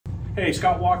Hey,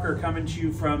 Scott Walker coming to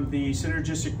you from the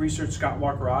Synergistic Research Scott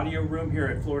Walker Audio Room here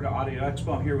at Florida Audio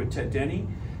Expo. I'm here with Ted Denney,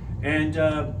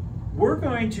 and we're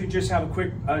going to just have a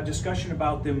quick discussion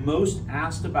about the most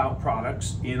asked about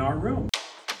products in our room.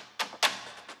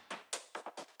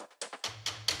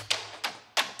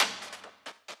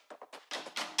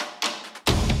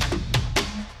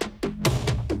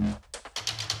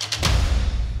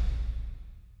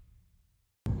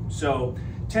 So,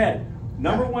 Ted,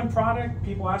 number one product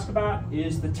people ask about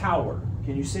is the tower.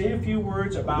 Can you say a few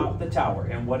words about the tower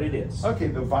and what it is? Okay,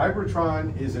 the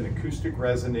Vibratron is an acoustic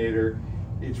resonator.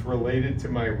 It's related to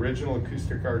my original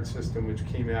acoustic art system, which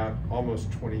came out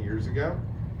almost 20 years ago.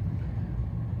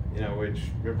 You know, which,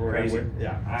 remember when Crazy. I went?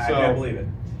 Yeah. I can't believe it.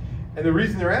 And the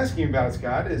reason they're asking about it,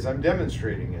 Scott, is I'm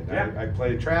demonstrating it. Yeah. I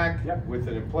play a track Yeah. with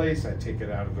it in place, I take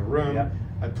it out of the room. Yeah.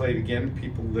 I play it again,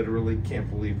 people literally can't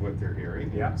believe what they're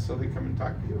hearing. Yeah. So they come and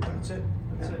talk to you about That's it. it.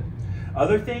 That's it.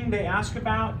 Other thing they ask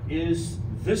about is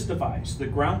this device, the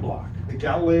ground block. The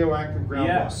Galileo active ground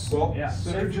Yes. block. Well, Yeah. Say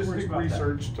a few words Synergistic about that.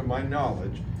 Research, to my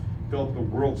knowledge, built the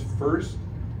world's first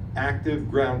active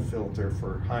ground filter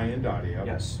for high-end audio.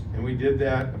 Yes. And we did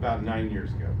that about 9 years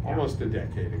ago, Yeah. almost a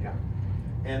decade ago. Yeah.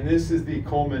 And this is the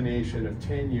culmination of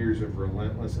 10 years of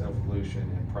relentless evolution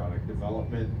and product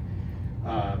development.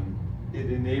 It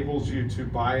enables you to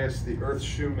bias the Earth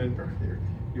Schumann, or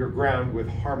your ground, with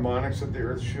harmonics of the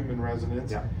Earth Schumann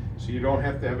resonance. Yeah. So you don't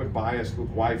have to have it biased with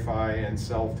Wi-Fi and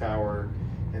cell tower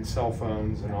and cell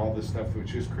phones and all this stuff,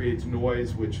 which just creates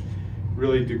noise, which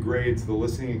really degrades the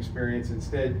listening experience.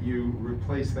 Instead, you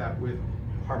replace that with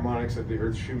harmonics of the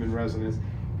Earth Schumann resonance.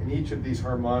 And each of these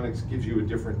harmonics gives you a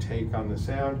different take on the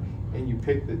sound, and you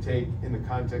pick the take in the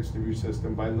context of your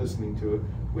system by listening to it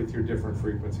with your different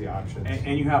frequency options.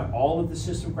 And you have all of the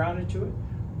system grounded to it?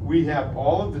 We have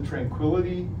all of the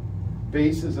tranquility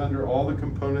bases under all the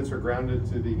components are grounded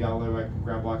to the Galileo active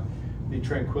ground block. The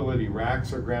tranquility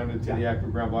racks are grounded to the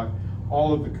active ground block.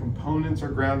 All of the components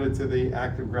are grounded to the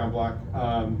active ground block.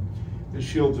 The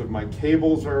shields of my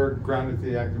cables are grounded to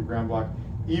the active ground block.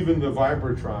 Even the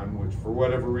Vibratron, which for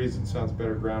whatever reason sounds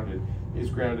better grounded, is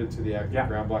grounded to the active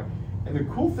ground block. And the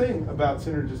cool thing about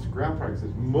synergistic ground products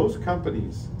is most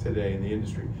companies today in the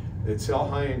industry that sell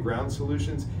high-end ground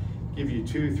solutions give you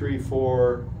 2, 3,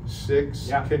 4,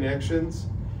 6 connections.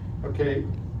 Okay,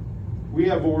 we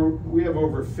have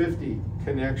over 50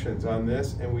 connections on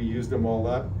this, and we used them all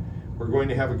up. We're going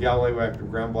to have a Galileo active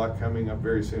ground block coming up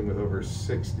very soon with over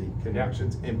 60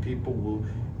 connections, and people will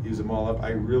use them all up. I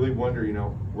really wonder, you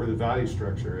know, where the value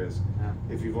structure is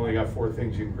if you've only got 4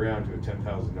 things you can ground to a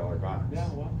 $10,000 box. Yeah,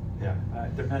 well, yeah.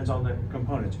 It depends on the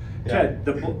components. Ted,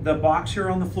 the box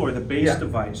here on the floor, the base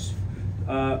device.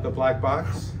 The black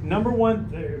box? Number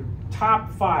one, top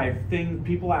 5 thing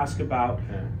people ask about,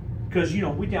 because you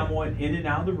know we demo it in and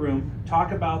out of the room.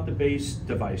 Talk about the base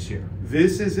device here.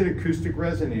 This is an acoustic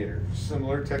resonator,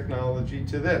 similar technology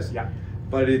to this. Yeah.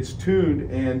 But it's tuned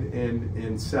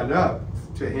and set up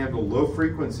to handle low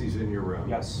frequencies in your room.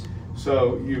 Yes.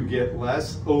 So you get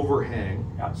less overhang,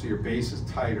 so your bass is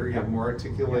tighter, you have more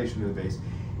articulation in the bass.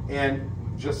 And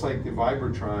just like the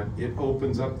Vibratron, it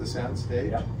opens up the sound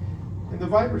stage. And the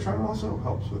Vibratron also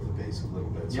helps with the bass a little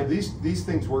bit. So these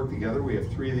things work together. We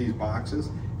have 3 of these boxes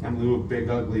in lieu of big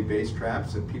ugly bass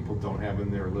traps that people don't have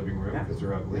in their living room because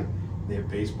they're ugly. They have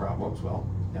bass problems. Well,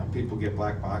 now people get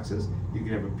black boxes. You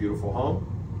can have a beautiful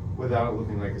home without it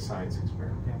looking like a science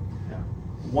experiment.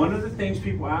 One of the things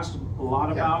people ask a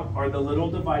lot about are the little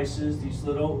devices, these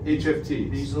little HFTs.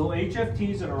 These little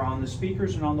HFTs that are on the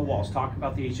speakers and on the walls. Talk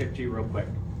about the HFT real quick.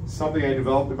 Something I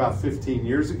developed about 15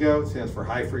 years ago. It stands for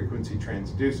High Frequency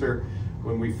Transducer.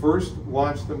 When we first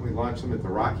launched them, we launched them at the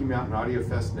Rocky Mountain Audio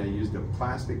Fest, and I used a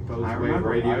plastic Bose wave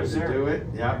radio to do it.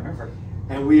 I remember.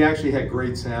 And we actually had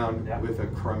great sound with a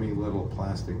crummy little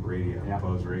plastic radio,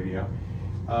 Bose radio.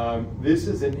 This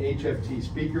is an HFT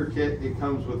speaker kit. It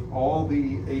comes with all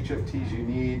the HFTs you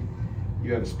need.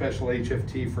 You have a special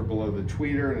HFT for below the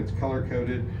tweeter, and it's color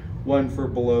coded. One for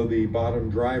below the bottom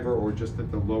driver or just at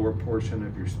the lower portion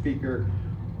of your speaker.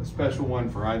 A special one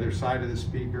for either side of the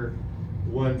speaker.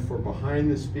 One for behind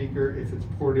the speaker. If it's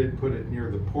ported, put it near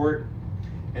the port.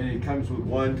 And it comes with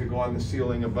one to go on the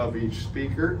ceiling above each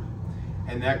speaker.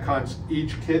 And that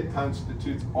each kit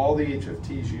constitutes all the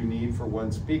HFTs you need for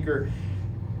one speaker.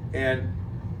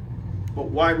 But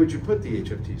why would you put the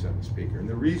HFTs on the speaker? And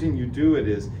the reason you do it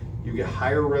is you get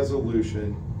higher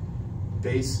resolution.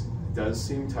 Bass does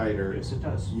seem tighter. Yes, it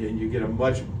does. You get a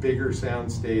much bigger sound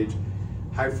stage.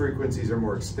 High frequencies are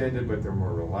more extended, but they're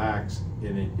more relaxed,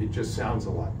 and it just sounds a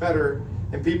lot better.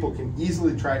 And people can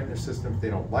easily try it in their system. If they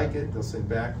don't like it, they'll send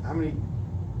back. How many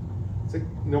It's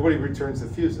like nobody returns the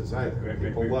fuses either.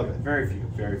 People love it. Very few,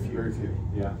 very few. Very few.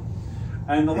 Yeah.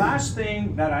 And the last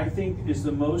thing that I think is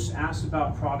the most asked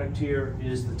about product here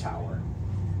is the tower.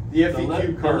 The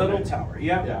FEQ Carbon. The little tower.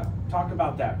 Yeah. Yeah. Talk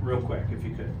about that real quick, if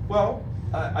you could. Well,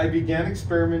 I began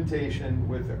experimentation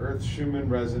with the Earth Schumann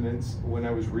resonance when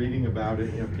I was reading about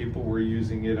it. You know, people were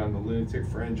using it on the Lunatic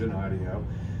Fringe and audio.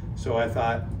 So I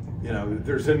thought, you know,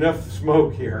 there's enough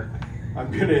smoke here.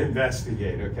 I'm going to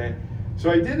investigate, okay? So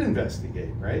I did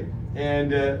investigate, right?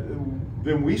 And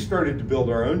then we started to build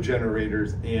our own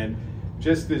generators, and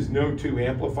just as no two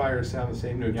amplifiers sound the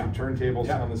same, no two turntables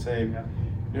sound the same,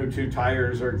 no two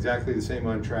tires are exactly the same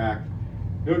on track,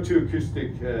 no two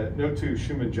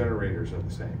Schumann generators are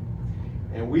the same.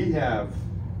 And we have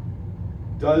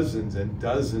dozens and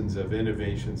dozens of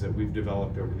innovations that we've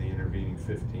developed over the intervening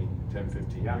 10,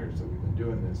 15 years that we've been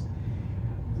doing this.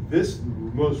 This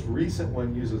most recent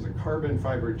one uses a carbon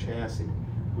fiber chassis,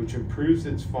 which improves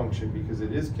its function because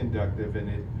it is conductive and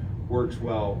it works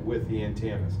well with the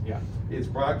antennas. Yeah. It's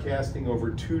broadcasting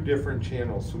over 2 different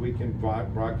channels, so we can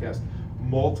broadcast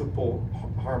multiple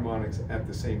harmonics at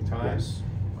the same time. Yes.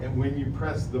 And when you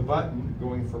press the button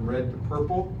going from red to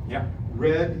purple, yeah,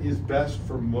 red is best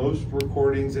for most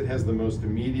recordings. It has the most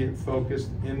immediate focus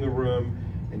in the room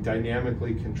and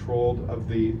dynamically controlled of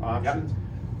the options.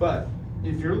 But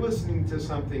if you're listening to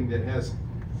something that has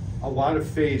a lot of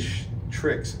phase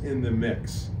tricks in the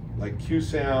mix, like Q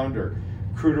Sound or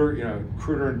Kruder, you know,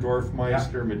 Kruder and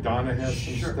Dorfmeister, Madonna has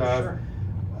some stuff,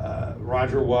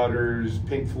 Roger Waters,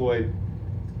 Pink Floyd.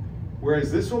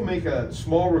 Whereas this will make a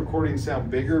small recording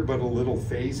sound bigger but a little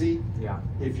phasey. Yeah.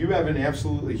 If you have an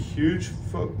absolutely huge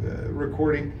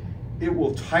recording, it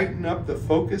will tighten up the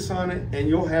focus on it, and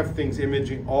you'll have things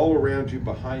imaging all around you,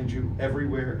 behind you,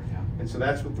 everywhere. Yeah. And so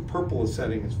that's what the purple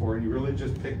setting is for. And you really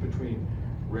just pick between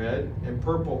red and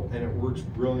purple, and it works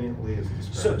brilliantly as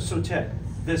described. So Ted,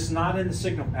 this not in the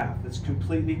signal path. It's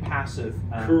completely passive.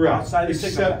 Correct. Outside the signal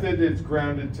Except path. that it's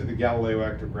grounded to the Galileo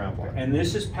active ground block. And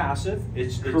this is passive.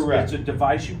 It's Correct. It's a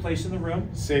device you place in the room.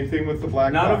 Same thing with the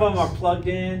black None box. of them are plugged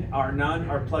in, or none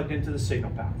are plugged into the signal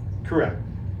path. Correct.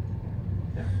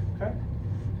 Yeah. Okay.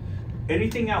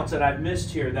 Anything else that I've missed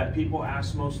here that people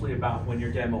ask mostly about when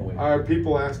you're demoing? Are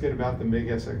people asking about the MiG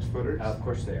SX footers? Of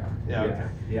course they are. Yeah. Okay.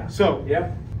 Yeah. So,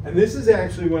 yep. And this is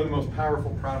actually one of the most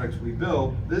powerful products we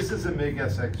build. This is a MiG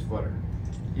SX footer.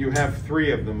 You have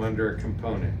 3 of them under a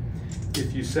component.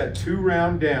 If you set 2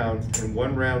 round down and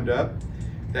 1 round up,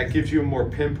 that gives you a more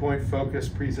pinpoint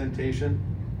focused presentation,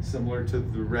 similar to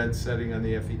the red setting on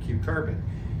the FEQ Carbon.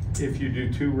 If you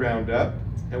do 2 round up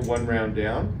and 1 round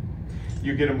down,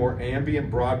 you get a more ambient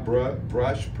broad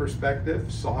brush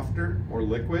perspective, softer, more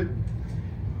liquid.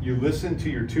 You listen to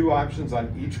your 2 options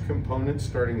on each component,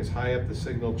 starting as high up the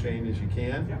signal chain as you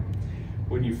can. Yeah.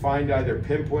 When you find either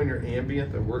pinpoint or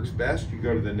ambient that works best, you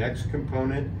go to the next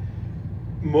component.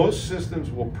 Most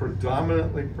systems will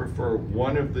predominantly prefer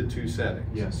one of the 2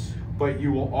 settings. Yes. But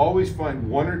you will always find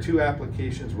 1 or 2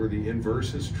 applications where the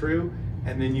inverse is true,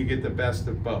 and then you get the best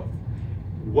of both.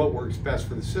 What works best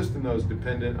for the system, though, is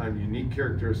dependent on unique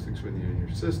characteristics with you and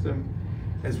your system,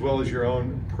 as well as your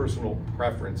own personal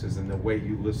preferences and the way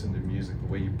you listen to music, the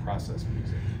way you process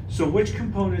music. So which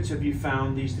components have you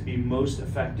found these to be most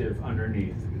effective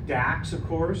underneath? DACs, of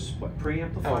course, what,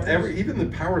 preamplifiers? Even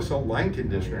the power cell line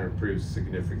conditioner improves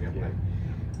significantly.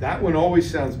 That one always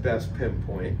sounds best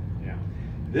pinpoint. Yeah.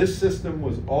 This system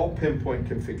was all pinpoint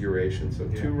configuration, so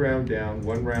 2 round down,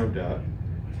 1 round up.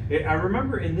 I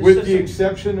remember in this With system, the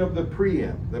exception of the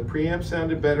preamp. The preamp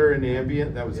sounded better in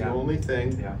ambient, that was the only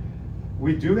thing. Yeah.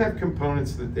 We do have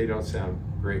components that they don't sound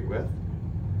great with.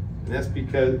 And that's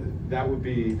because that would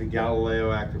be the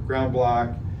Galileo active ground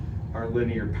block, our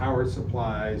linear power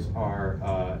supplies, our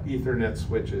Ethernet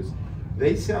switches.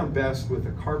 They sound best with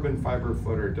a carbon fiber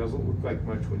footer. It doesn't look like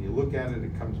much when you look at it.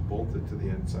 It comes bolted to the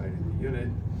inside of the unit.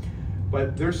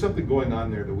 But there's something going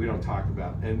on there that we don't talk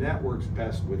about, and that works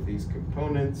best with these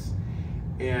components.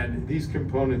 And these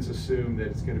components assume that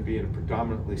it's going to be in a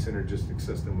predominantly synergistic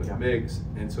system with MIGs,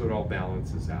 and so it all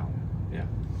balances out. Yeah.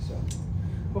 So,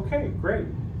 okay, great.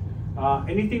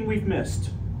 Anything we've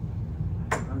missed?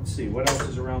 Let's see, what else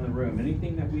is around the room?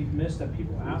 Anything that we've missed that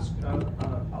people ask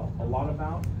a lot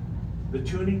about? The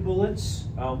tuning bullets,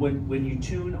 when you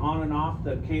tune on and off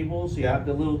the cables, you have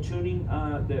the little tuning,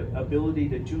 the ability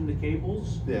to tune the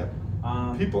cables. Yeah.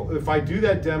 People, if I do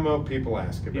that demo, people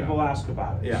ask about it. People ask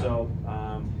about it. Yeah. So,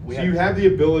 you have the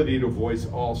ability to voice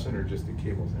all synergistic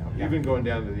cables now, even going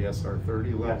down to the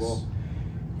SR30 level.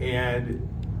 Yes. And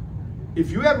if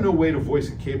you have no way to voice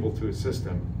a cable to a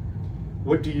system,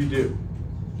 what do you do,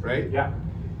 right? Yeah.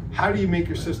 How do you make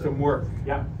your system work?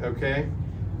 Yeah. Okay?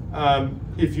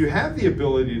 If you have the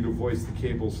ability to voice the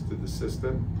cables to the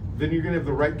system, then you're going to have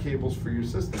the right cables for your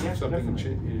system. Yeah, if something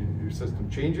in your system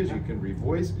changes, yeah. you can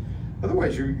revoice.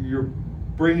 Otherwise, you're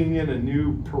bringing in a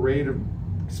new parade of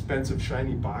expensive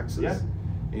shiny boxes, yeah.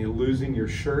 and you're losing your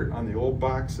shirt on the old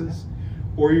boxes,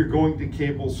 or you're going to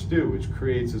cable stew, which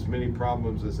creates as many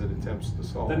problems as it attempts to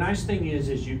solve. The nice thing is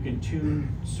you can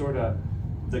tune sort of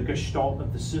the gestalt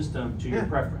of the system to your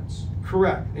preference.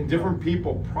 Correct. And different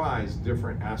people prize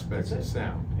different aspects of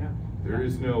sound. Yeah. There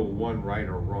is no one right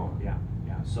or wrong. Yeah.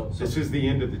 Yeah. So This is the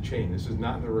end of the chain. This is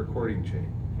not in the recording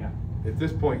chain. yeah. At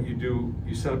this point, you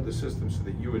set up the system so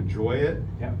that you enjoy it.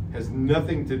 Yeah. Has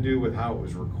nothing to do with how it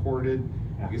was recorded,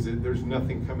 Yeah. because there's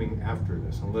nothing coming after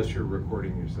this unless you're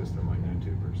recording your system on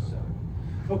YouTube or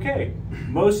something. Okay,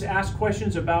 most asked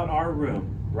questions about our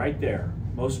room, right there.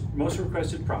 Most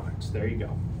requested products, there you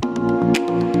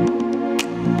go.